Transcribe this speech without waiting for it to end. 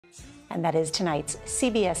And that is tonight's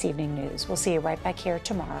CBS Evening News. We'll see you right back here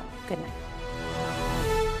tomorrow. Good night.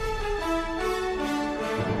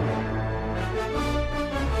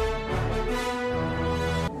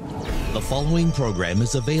 The following program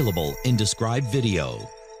is available in described video.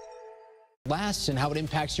 Lasts and how it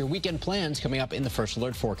impacts your weekend plans coming up in the First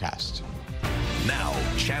Alert forecast. Now,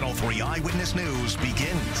 Channel 3 Eyewitness News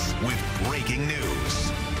begins with breaking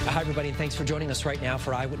news. Hi, everybody, and thanks for joining us right now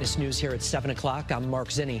for Eyewitness News here at 7 o'clock. I'm Mark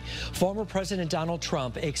Zinni. Former President Donald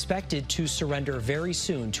Trump expected to surrender very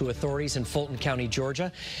soon to authorities in Fulton County,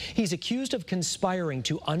 Georgia. He's accused of conspiring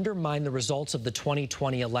to undermine the results of the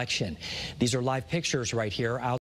 2020 election. These are live pictures right here out